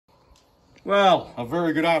Well, a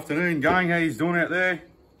very good afternoon, gang. How you doing out there?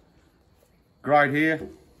 Great here.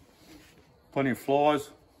 Plenty of flies,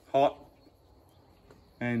 hot,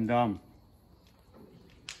 and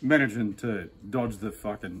managing to dodge the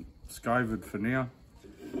fucking COVID for now.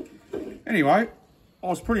 Anyway, I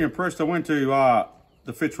was pretty impressed. I went to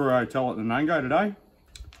the Fitzroy Hotel at the Nango today,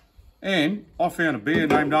 and I found a beer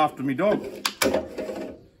named after me dog,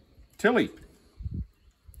 Tilly.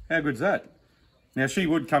 How good's that? Now, she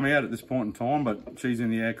would come out at this point in time, but she's in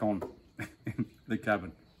the aircon in the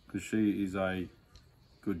cabin because she is a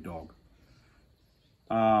good dog.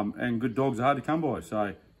 And good dogs are hard to come by.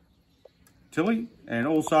 So, Tilly, and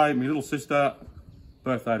also my little sister,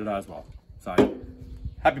 birthday today as well. So,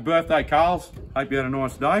 happy birthday, Carls. Hope you had a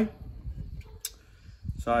nice day.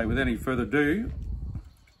 So, with any further ado,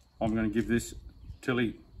 I'm going to give this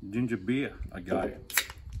Tilly ginger beer a go.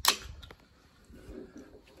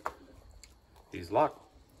 Here's luck.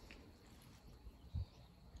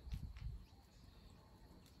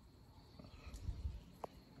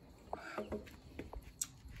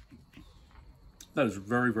 That is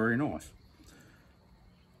very, very nice.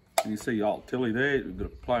 And you see old Tilly there, we've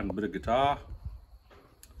got playing a bit of guitar.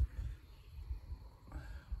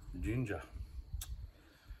 Ginger.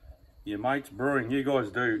 Yeah, mates, brewing, you guys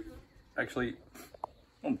do. Actually,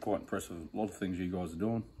 I'm quite impressed with a lot of things you guys are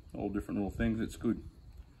doing. All different little things, it's good.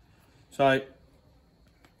 So,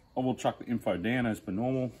 I will chuck the info down as per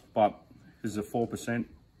normal, but this is a 4%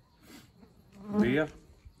 beer.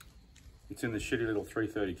 It's in the shitty little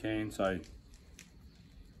 330 can, so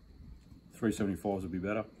 375s would be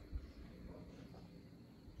better.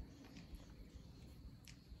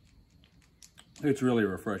 It's really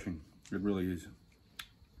refreshing. It really is.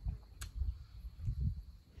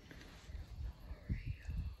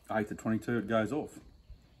 8 to 22, it goes off.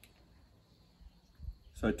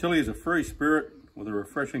 So Tilly is a free spirit with a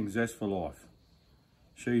refreshing zest for life.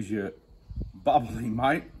 She's your bubbly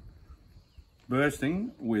mate,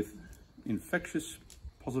 bursting with infectious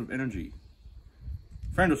positive energy.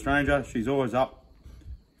 Friend or stranger, she's always up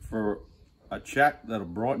for a chat that'll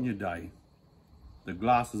brighten your day. The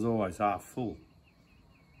glass is always half full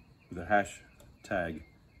with a hashtag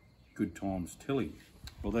good times Tilly.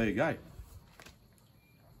 Well, there you go.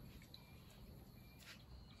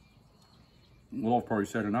 Well, I've probably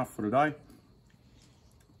said enough for today.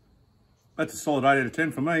 That's a solid 8 out of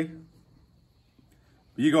 10 for me.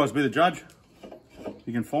 But you guys be the judge.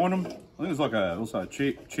 You can find them. I think there's like also a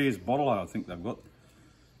Cheers bottle I think they've got.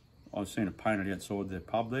 I've seen it painted outside their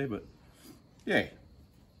pub there, but yeah.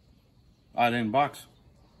 18 bucks.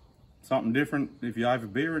 Something different if you over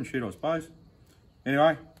beer and shit, I suppose.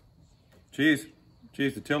 Anyway, cheers.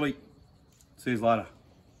 Cheers to Tilly. See you later.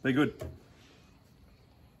 Be good.